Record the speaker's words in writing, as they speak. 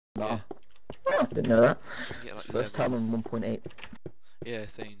Yeah. Oh, I didn't know that. You can get, like, First time on levels. 1.8. Yeah,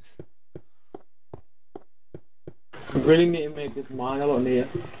 seems. We really need to make this mine a lot neater.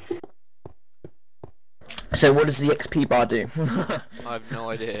 So what does the XP bar do? I have no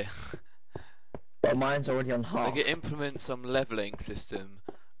idea. Well, mine's already on half. Like, it implements some leveling system,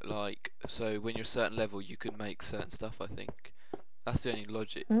 like, so when you're a certain level you can make certain stuff, I think. That's the only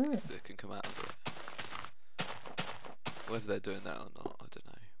logic that can come out of it. Whether they're doing that or not, I don't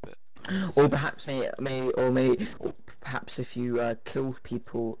know. But I mean, Or perhaps or perhaps if you kill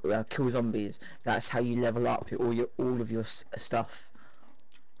people, kill zombies, that's how you level up all of your stuff.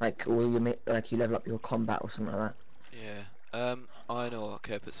 Like like you level up your combat or something like that. yeah. Iron ore.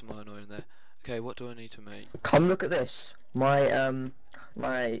 Okay, put some iron ore in there. Okay, what do I need to make? Come look at this. My Need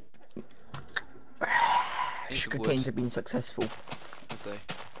some sugar wood. canes have been successful. Have they?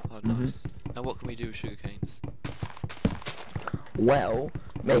 Oh, nice. Now what can we do with sugar canes? Well,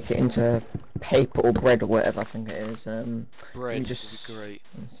 make it into paper or bread or whatever I think it is. Bread would just be great.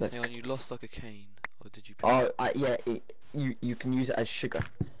 like, Hang on, you lost like a cane, or did you? yeah, you can use it as sugar,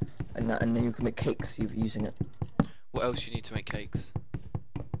 and then you can make cakes using it. What else you need to make cakes?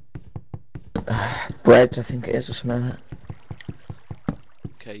 Bread, I think it is, or something like that.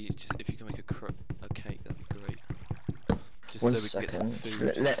 Okay, if you can make a cake, that'd be great. Just One so we can second. get some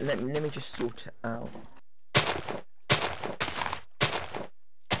food. Let me just sort it out.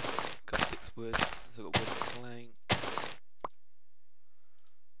 Got 6 woods. So I've got wooden planks.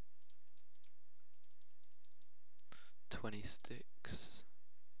 20 sticks.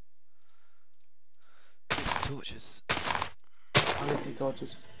 6 torches. I need 2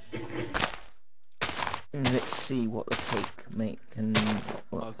 torches. Let's see what the cake make and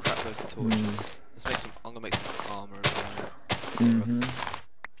what. Oh crap, those are torches. Let's make some. I'm gonna make some armor as well. For us.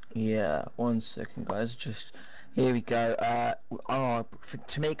 Yeah, 1 second, guys. Just here we go.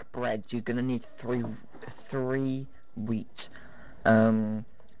 To make bread, you're gonna need three wheat. And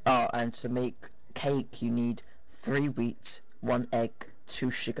to make cake, you need 3 wheat, 1 egg,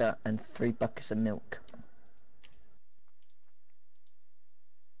 2 sugar, and 3 buckets of milk.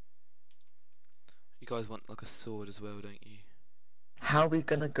 You guys want like a sword as well, don't you? How are we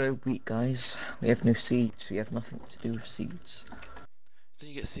gonna grow wheat, guys? We have no seeds. We have nothing to do with seeds. Don't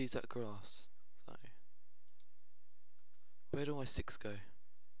you get seeds out of grass? So where do my sticks go?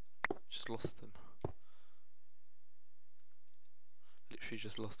 Just lost them. Literally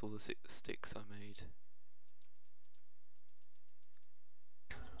just lost all the sticks I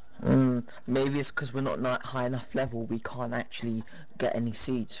made. Maybe it's because we're not high enough level. We can't actually get any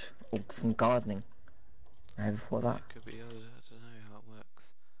seeds from gardening. For that. It could be. I don't know how it works.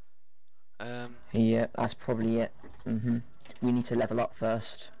 Yeah, that's probably it. We need to level up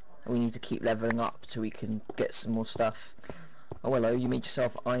first. We need to keep leveling up so we can get some more stuff. Oh hello, you made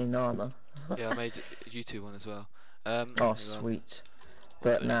yourself iron armor. Yeah, I made you 2 one as well. Oh sweet.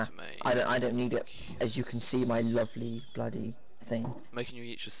 But nah, I don't need it. As you can see, my lovely bloody thing. Making you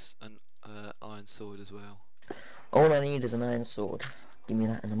each an iron sword as well. All I need is an iron sword. Give me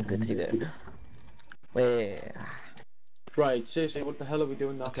that and I'm good to go. Where? Right, seriously, what the hell are we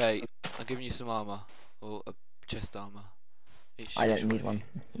doing now? Okay, I'm giving you some armor, or a chest armor. I don't need one.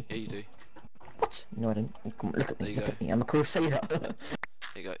 Yeah, you do. What? No, I don't. Come on, look at me. Look at me. I'm a crusader. There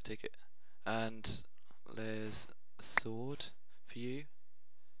you go. Take it. And there's a sword for you.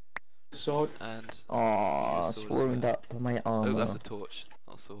 Sword. And oh, it's ruined up my armor. Oh, that's a torch,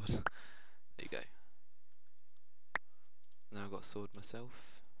 not a sword. There you go. Now I've got a sword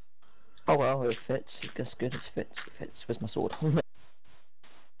myself. Oh well, it fits. That's good. It fits. It fits. Where's my sword?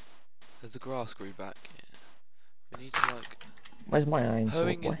 There's the grass grew back. Yeah. We need to like. Where's my iron sword?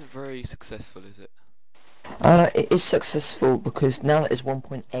 Hoeing isn't very successful, is it? It is successful because now that it's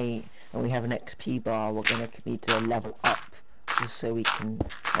 1.8 and we have an XP bar, we're gonna need to level up just so we can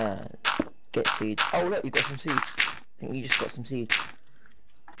get seeds. Oh look, you got some seeds. I think you just got some seeds.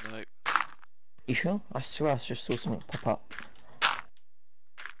 No. You sure? I swear I just saw something pop up.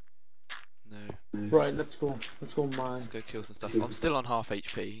 No. Right, let's go. Let's go mine. Let's go kill some stuff. I'm still on half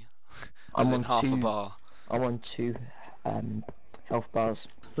HP. I'm on half a 2. bar. I'm on 2 health bars.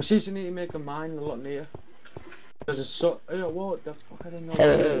 But seriously, need to make a mine a lot neater. There's a what the fuck? I don't know.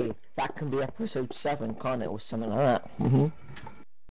 Hey, that can be episode 7, can't it, or something like that?